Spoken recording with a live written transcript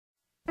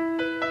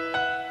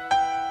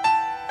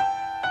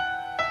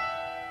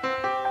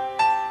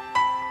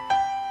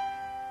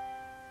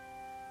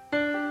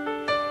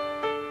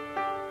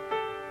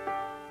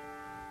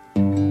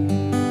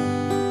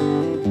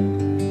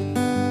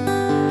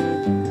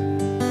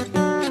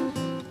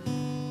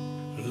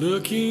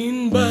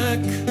Looking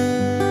back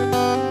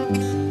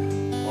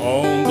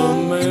on the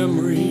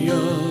memory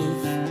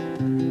of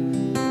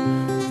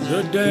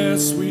the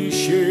dance we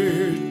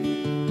shared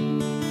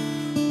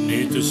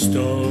 'neath the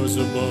stars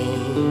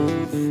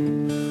above,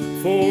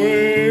 for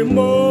a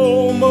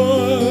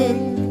moment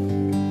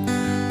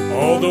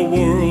all the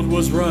world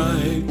was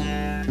right.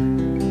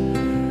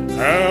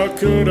 How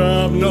could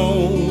I've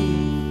known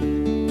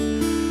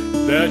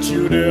that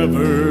you'd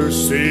ever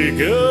say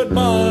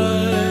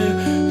goodbye?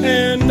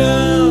 And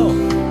now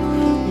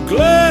I'm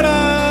glad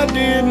I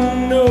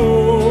didn't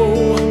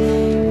know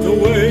the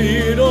way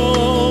it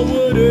all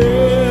would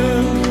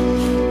end,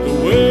 the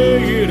way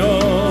it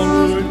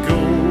all would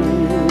go.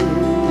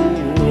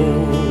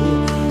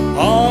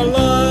 Our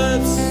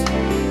lives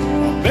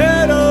are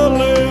better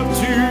left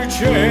to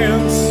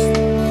chance.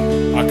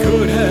 I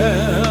could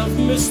have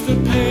missed the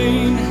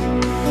pain,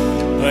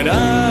 but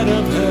I'd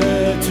have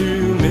had to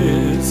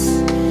miss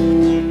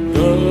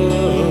the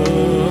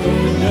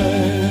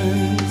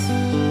dance.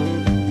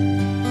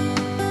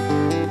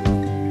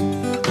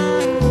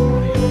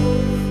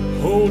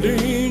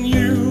 Holding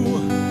you,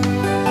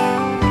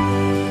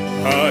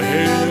 I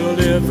held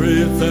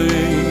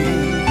everything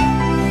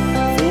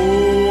for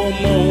a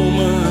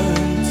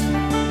moment.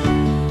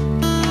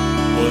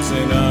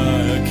 Wasn't I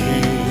a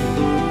king?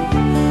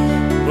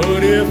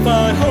 But if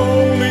I'd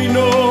only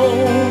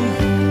known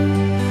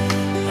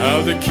how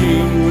the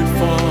king would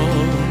fall,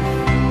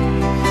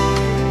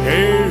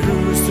 hey,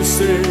 who's to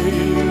say?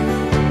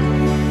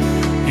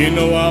 You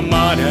know, I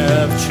might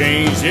have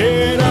changed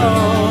it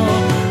all.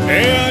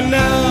 And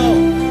now,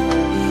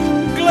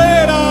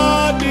 glad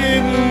I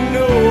didn't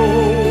know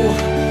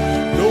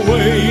the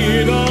way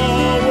it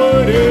all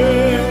would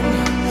end,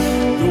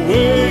 the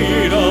way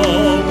it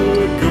all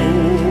would go.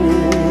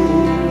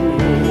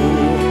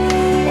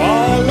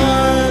 Our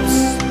lives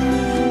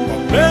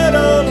are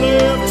better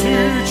left to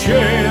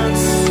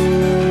chance.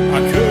 I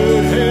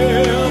could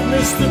have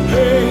missed the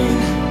pain,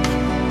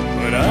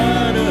 but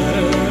I'd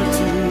have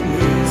to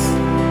miss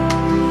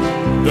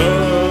the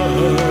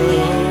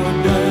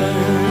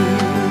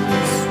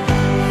dance.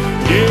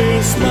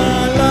 Yes,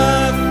 my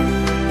life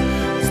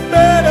is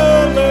better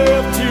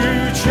left to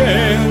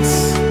chance.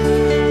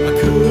 I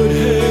could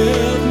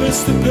have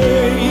missed the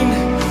pain,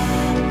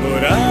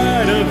 but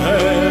I'd have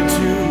had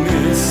to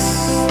miss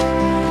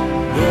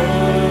the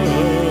dance.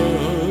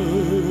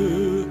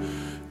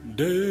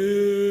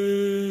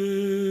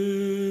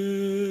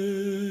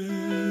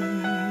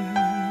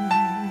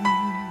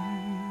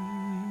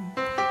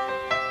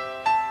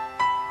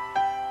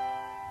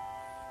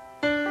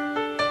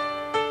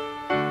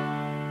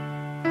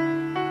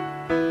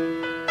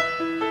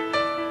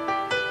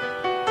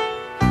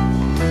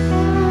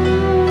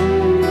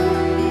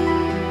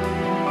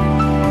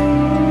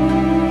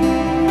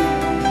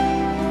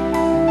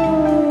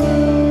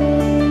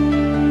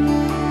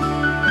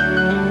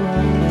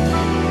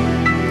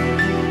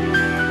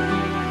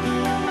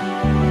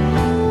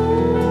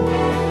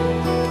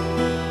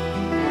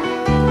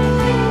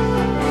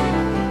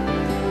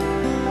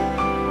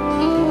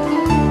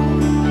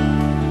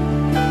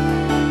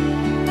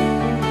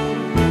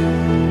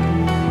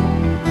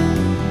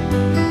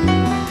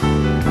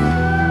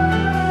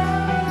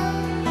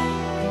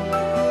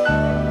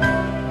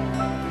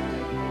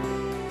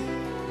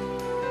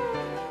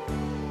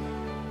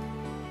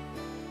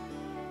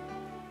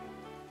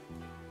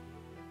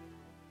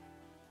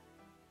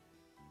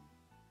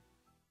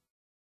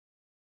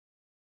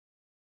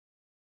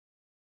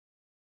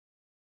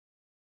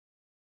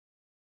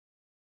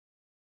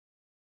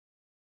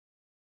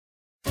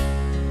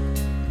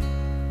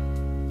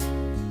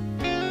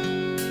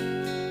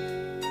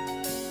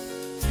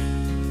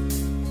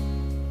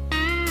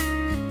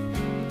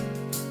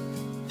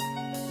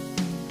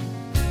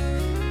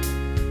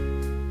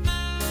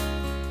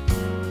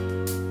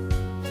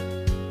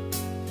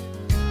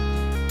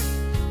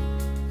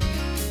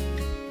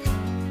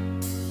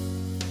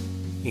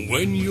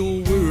 When you're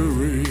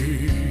weary,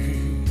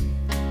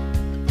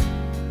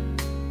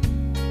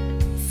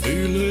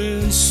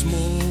 feeling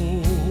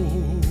small,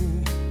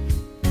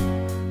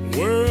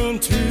 when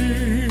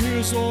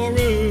tears are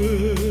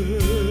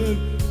in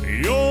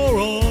your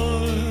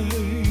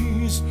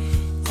eyes,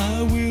 I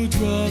will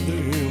dry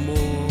them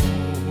all.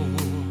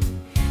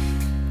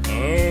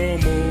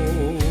 I'm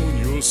on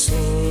your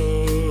side.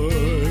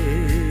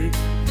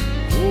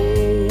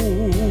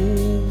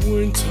 Oh,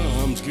 when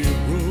times get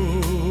rough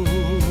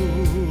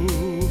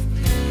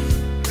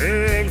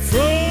and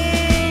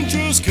friends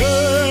just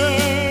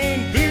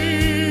can't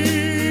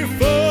be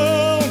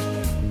found,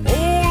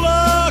 oh,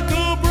 like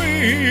a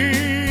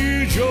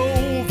bridge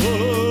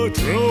over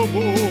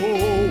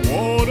troubled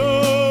water,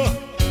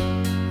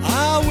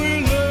 I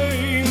will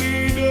lay me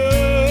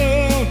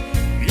down.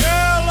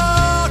 Yeah,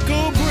 like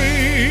a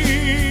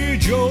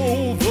bridge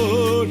over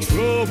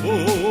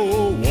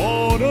troubled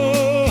water,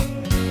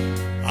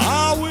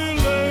 I will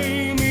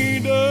lay me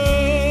down.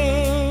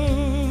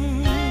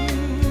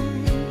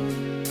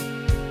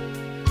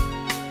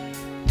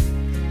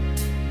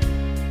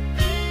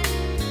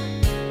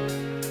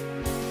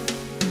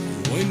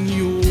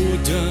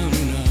 down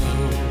and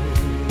out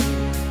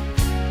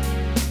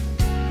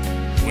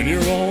when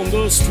you're on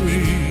the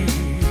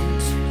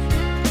streets.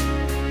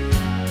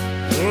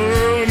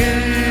 An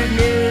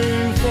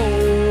evening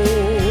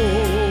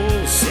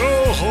falls so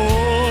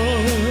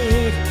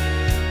hard,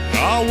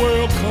 I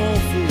will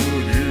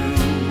comfort you.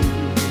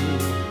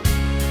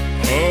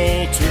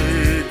 I'll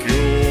take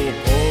your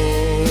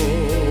part.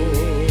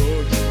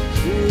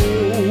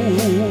 Oh,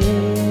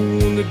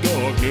 when the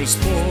darkness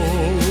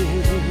falls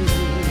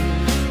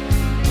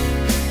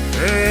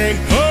and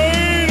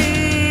pain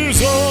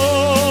is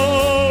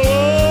all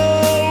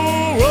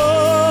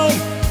around,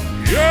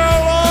 yeah,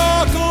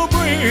 like a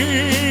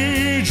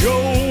bridge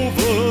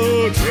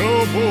over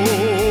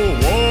troubled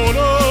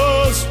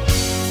waters,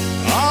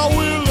 I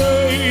will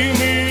lay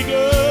me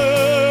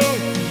down.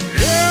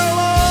 Yeah,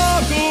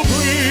 like a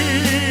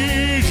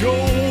bridge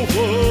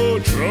over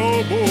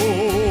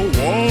troubled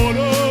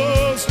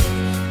waters,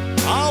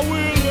 I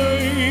will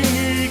lay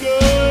me down.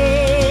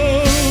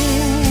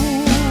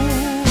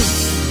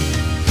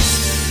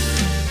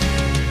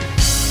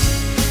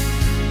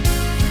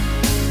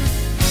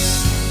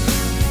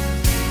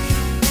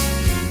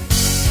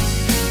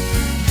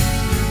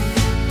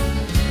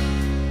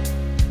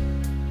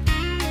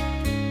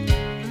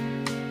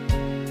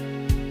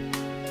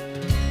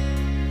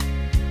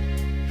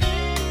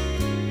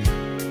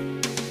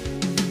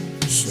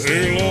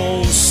 Sail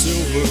on,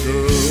 silver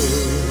girl,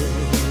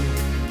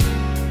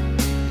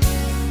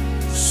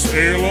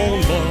 sail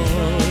on by.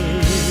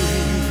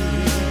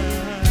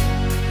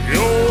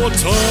 Your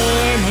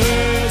time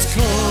has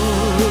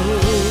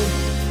come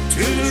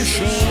to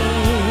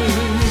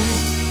shine.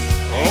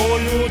 All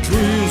your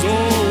dreams are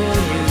on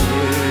the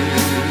way.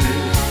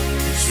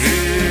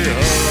 See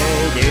how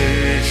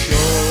they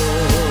shine.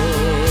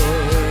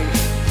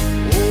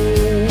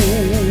 Oh,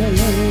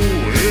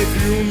 if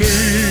you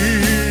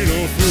need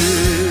a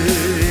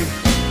friend,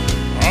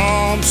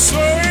 I'm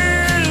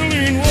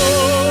sailing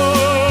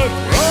right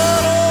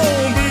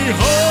on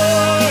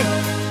behind.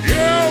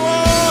 Yeah,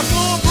 like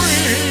a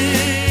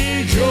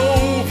bridge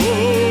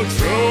over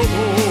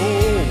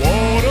troubled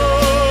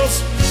waters,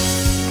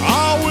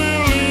 I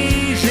will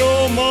ease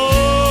your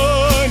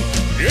mind.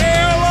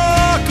 Yeah,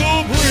 like a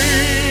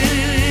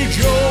bridge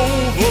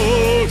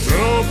over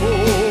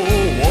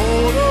troubled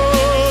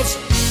waters,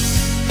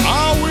 I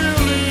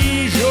will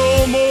ease your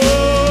mind.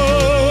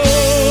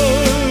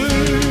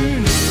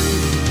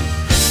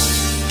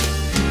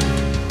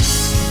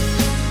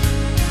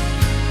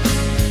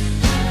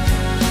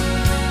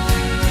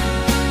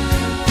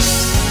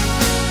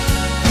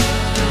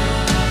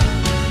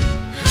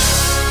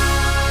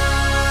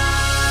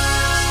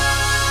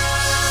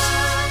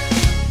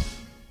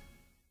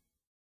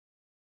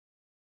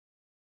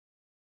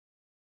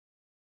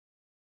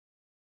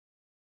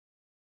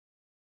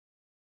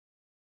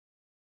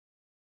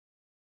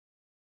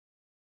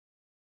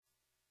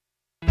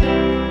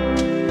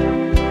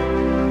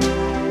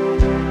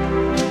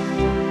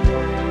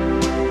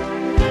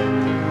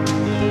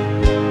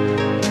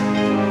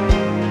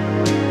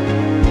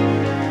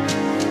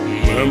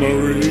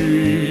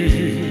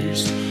 Memories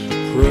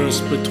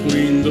pressed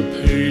between the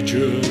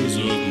pages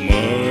of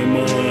my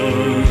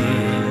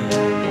mind.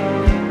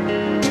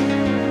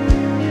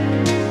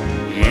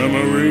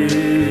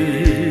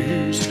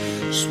 Memories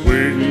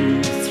swing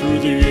through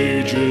the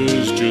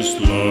ages just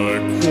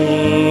like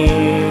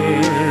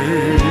wine.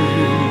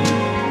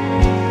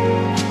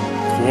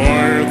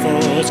 Quiet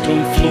thoughts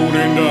come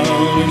floating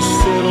down and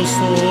settle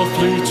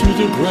softly to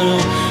the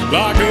ground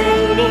like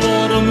old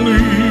autumn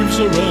leaves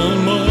around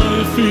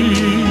my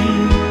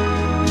feet.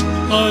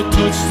 I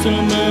touched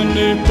them and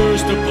they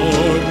burst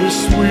apart with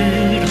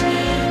sweet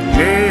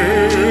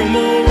memories,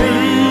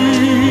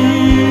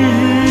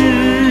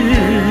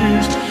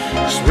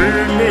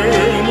 sweet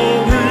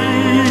memories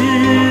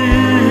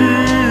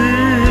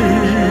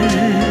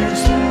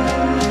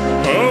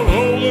of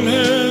holding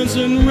hands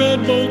in red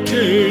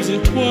bouquets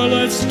and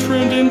twilight's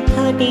trimmed in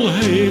purple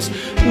haze,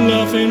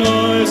 laughing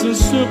eyes in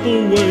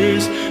simple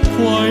ways,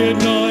 quiet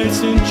nights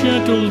and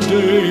gentle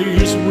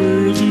days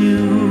with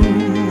you.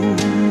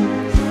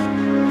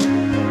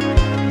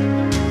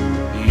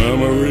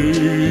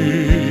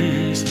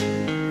 Memories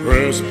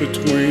pressed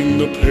between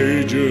the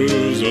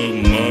pages of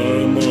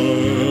my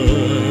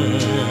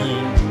mind.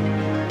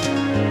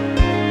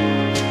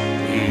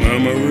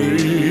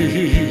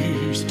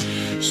 Memories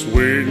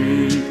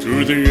swing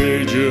through the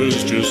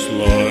ages just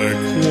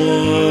like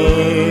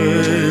wine.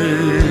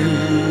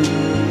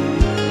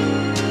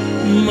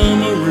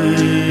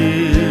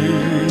 Memories,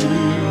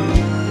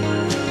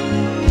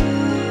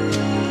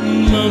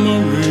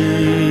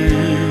 memories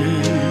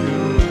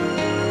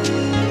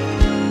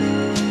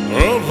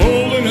of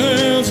holding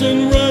hands in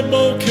red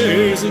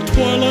bouquets and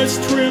twilights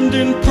trimmed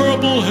in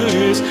purple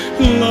haze,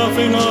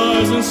 laughing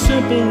eyes and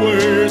simple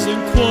ways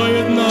and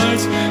quiet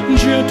nights and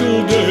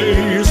gentle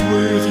days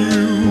with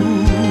you.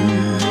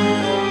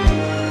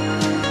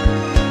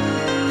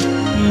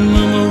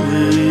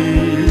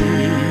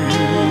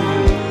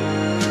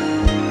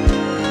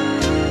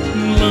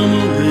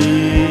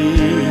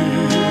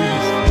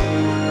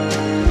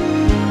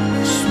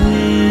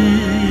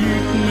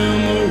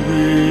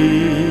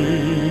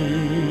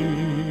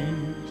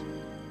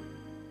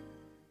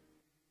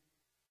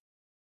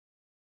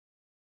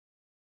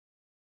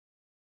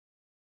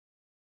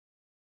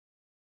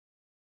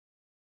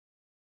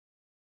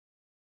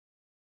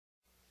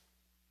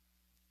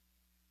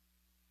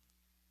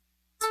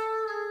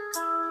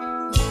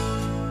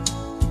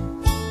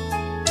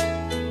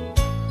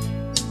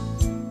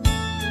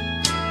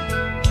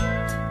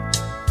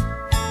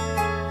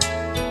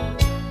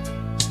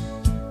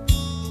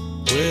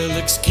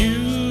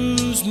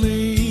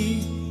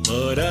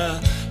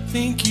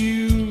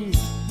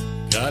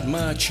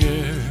 my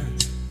chair.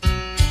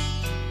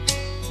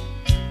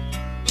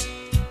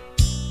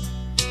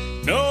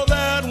 No,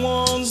 that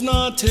one's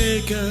not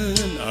taken,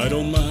 I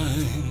don't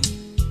mind.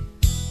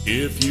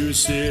 If you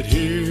sit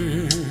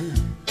here,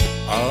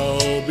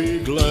 I'll be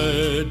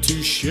glad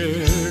to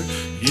share.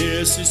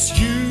 Yes, it's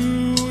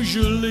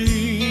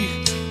usually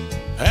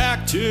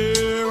packed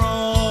here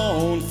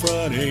on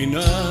Friday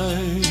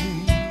night.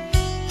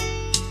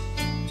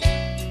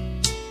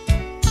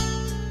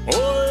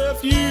 Oh,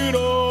 if you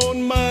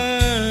don't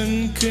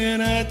mind,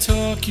 can I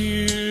talk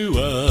you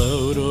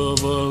out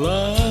of a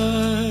line?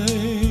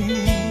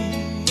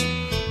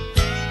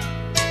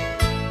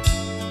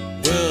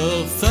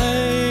 Well,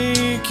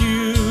 thank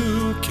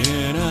you.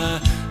 Can I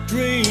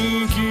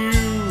drink you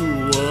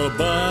a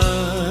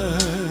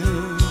bite?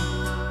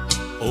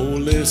 Oh,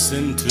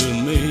 listen to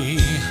me.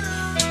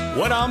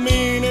 What I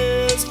mean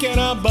is, can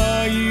I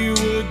buy you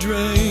a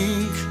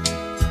drink?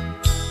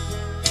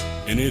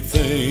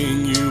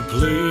 Anything you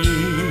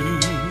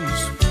please.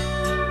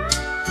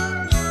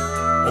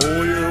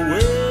 Oh, you're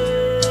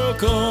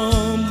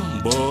welcome,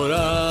 but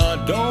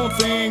I don't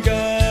think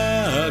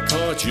I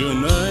caught your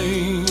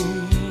name.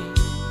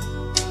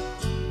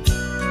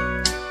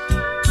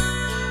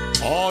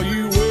 Are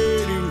you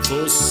waiting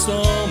for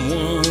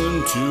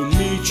someone to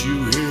meet you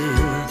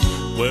here?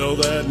 Well,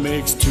 that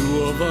makes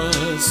two of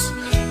us.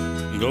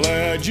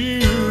 Glad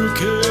you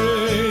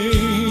came.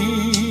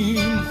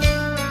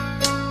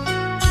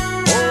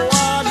 Oh,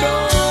 I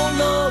don't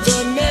know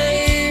the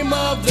name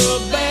of the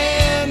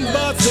band,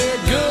 but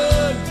they're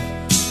good.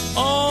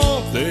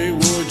 Oh, they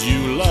would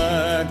you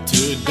like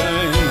to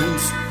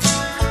dance?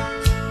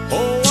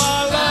 Oh, I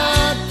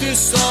like this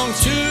song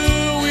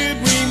too. It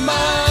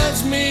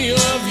reminds me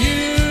of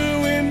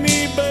you and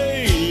me,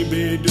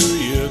 baby. Do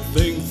you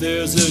think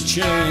there's a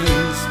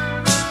chance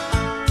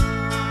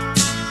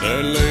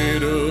that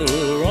later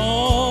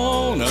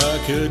I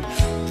could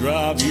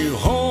drive you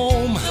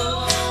home?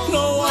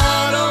 No,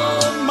 I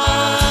don't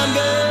mind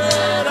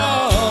at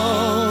all.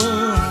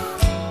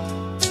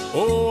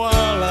 Oh,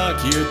 I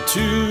like you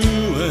too,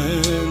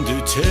 and to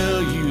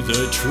tell you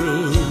the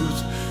truth,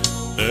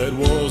 that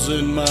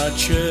wasn't my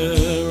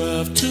chair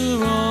after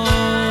all.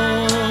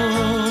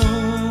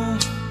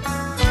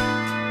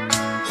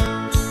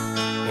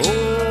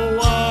 Oh,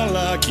 I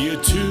like you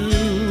too,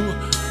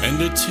 and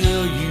to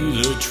tell you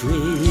the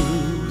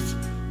truth,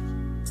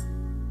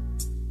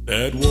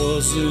 that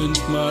wasn't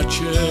my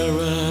chair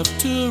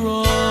after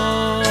all.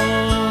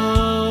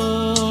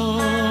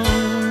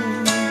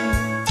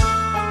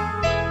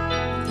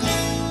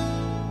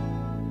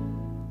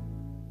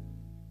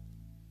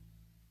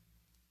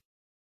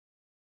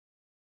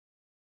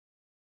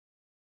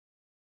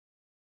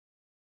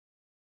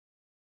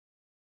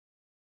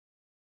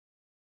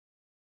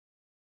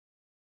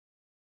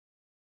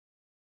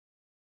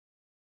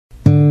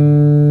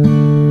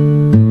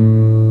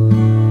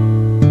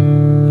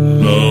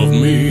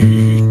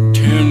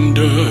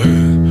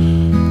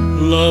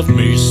 Love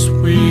me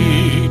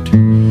sweet,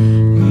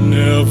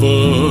 never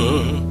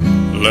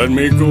let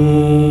me go.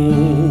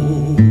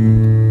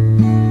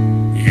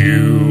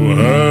 You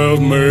have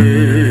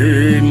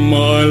made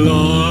my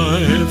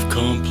life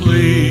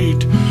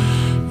complete,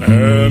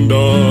 and I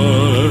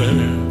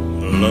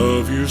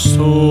love you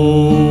so.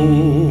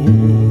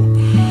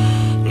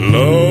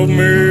 Love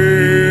me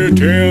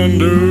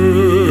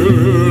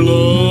tender,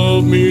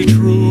 love me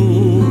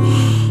true,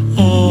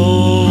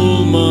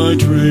 all my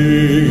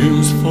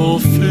dreams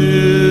fulfilled.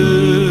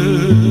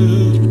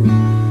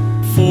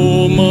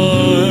 For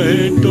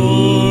my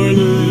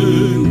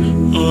darling,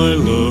 I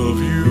love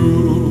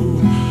you,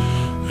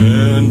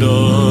 and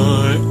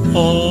I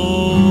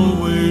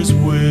always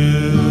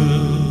will.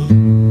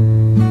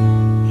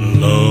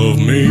 Love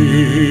me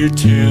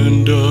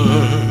tender,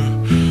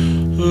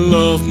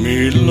 love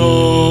me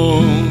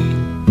long,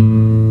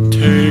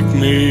 take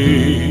me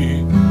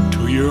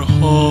to your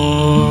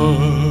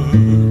heart,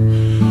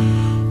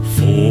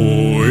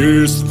 for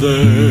it's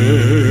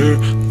there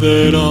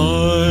that I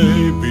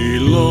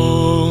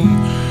belong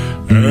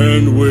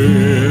and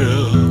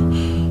will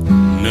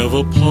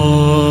never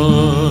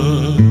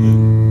part.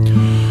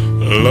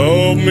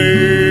 Love me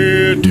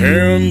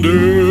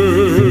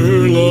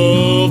tender,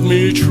 love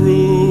me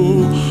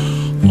true,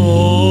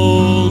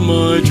 all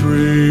my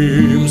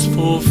dreams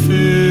fulfilled.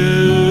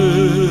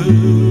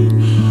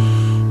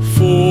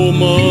 For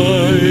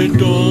my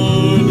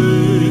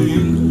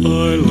darling,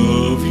 I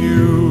love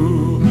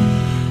you,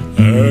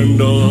 and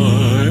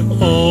I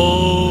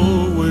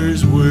always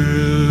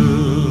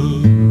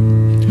will.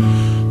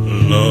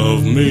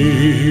 Love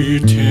me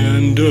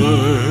tender,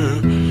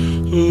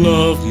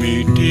 love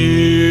me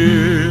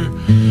dear,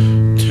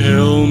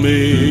 tell me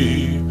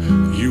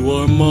you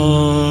are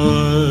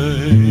mine.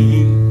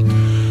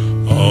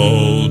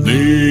 I'll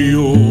be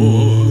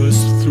yours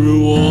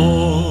through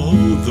all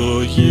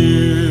the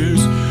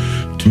years,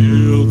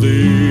 till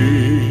the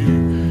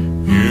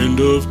end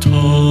of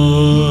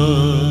time.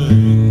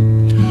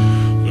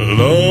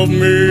 Love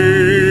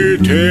me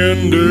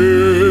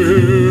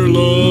tender,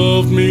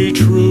 love me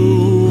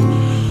true,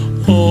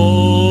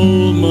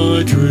 all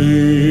my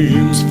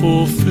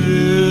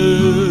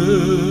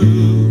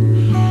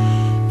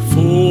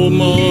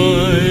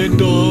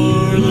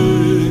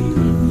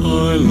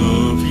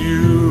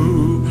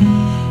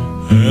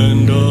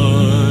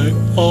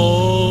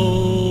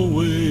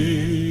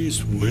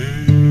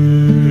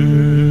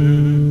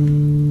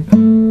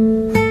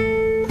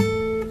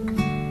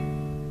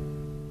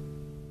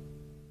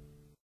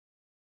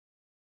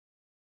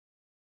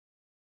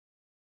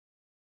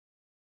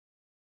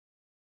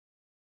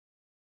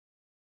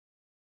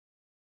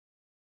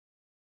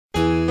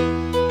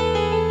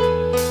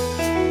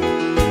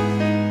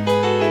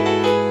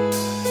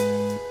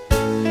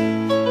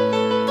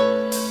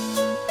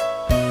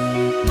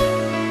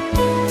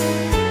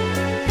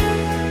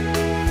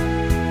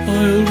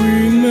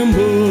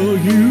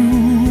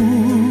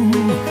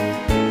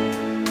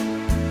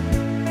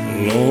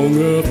Long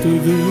after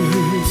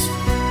this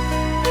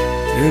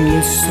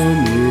endless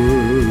summer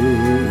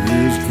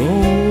is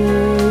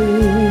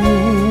gone,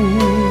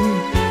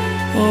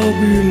 I'll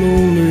be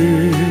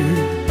lonely,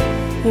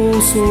 oh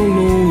so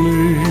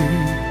lonely,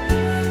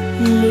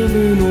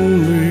 living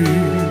only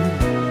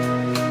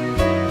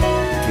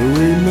to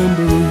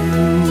remember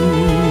you.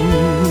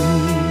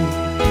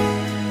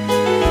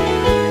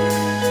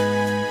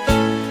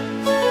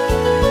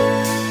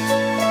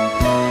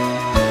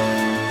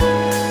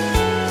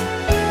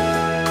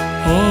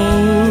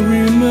 I'll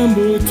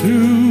remember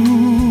too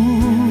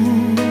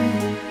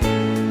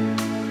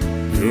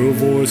your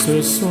voice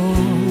as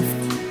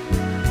soft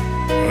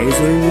as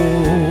a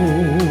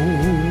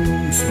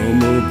warm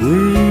summer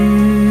breeze,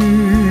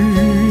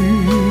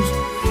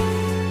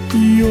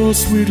 your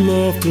sweet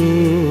laughter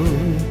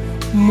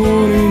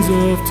mornings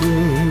after,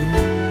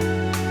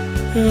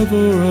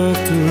 ever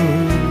after.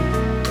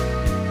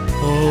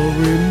 I'll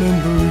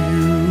remember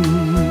you.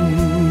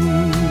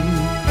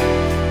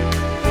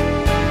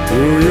 To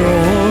your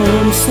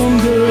arms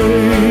someday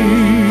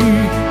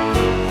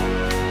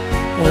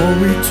I'll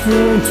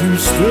return to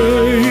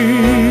stay.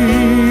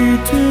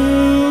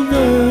 Till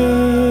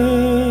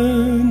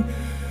then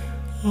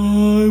I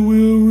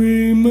will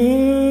remember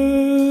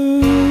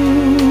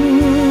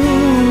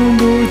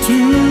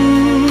too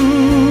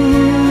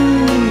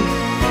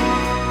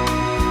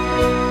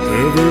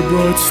every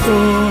bright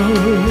star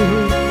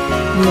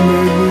we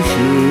made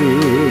wishes